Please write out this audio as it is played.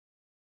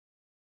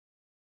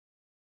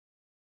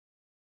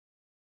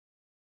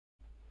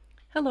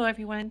Hello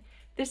everyone,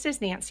 this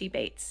is Nancy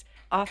Bates,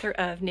 author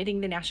of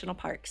Knitting the National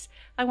Parks.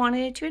 I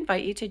wanted to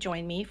invite you to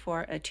join me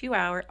for a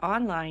 2-hour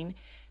online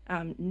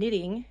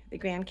knitting the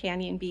Grand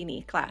Canyon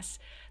beanie class.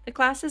 The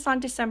class is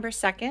on December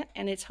 2nd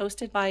and it's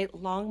hosted by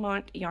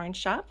Longmont Yarn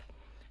Shop.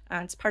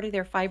 It's part of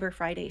their Fiber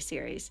Friday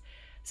series.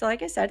 So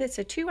like I said, it's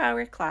a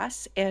 2-hour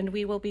class and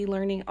we will be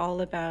learning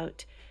all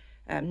about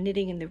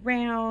knitting in the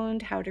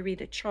round, how to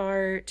read a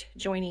chart,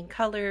 joining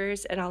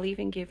colors, and I'll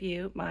even give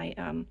you my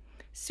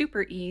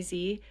super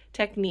easy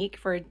technique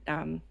for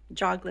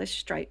jog-less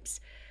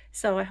stripes.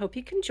 So I hope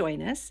you can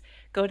join us.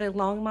 Go to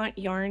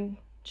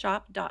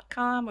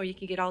longmontyarnshop.com or you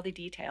can get all the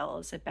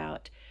details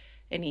about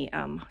any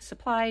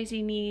supplies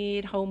you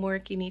need,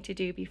 homework you need to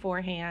do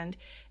beforehand.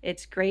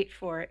 It's great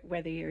for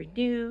whether you're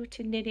new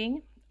to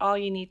knitting. All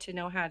you need to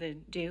know how to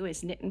do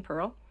is knit and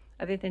purl.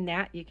 Other than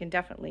that, you can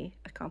definitely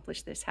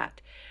accomplish this hat.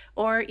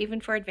 Or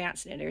even for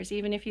advanced knitters,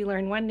 even if you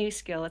learn one new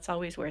skill, it's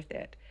always worth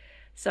it.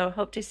 So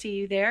hope to see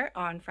you there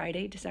on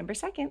Friday, December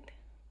 2nd.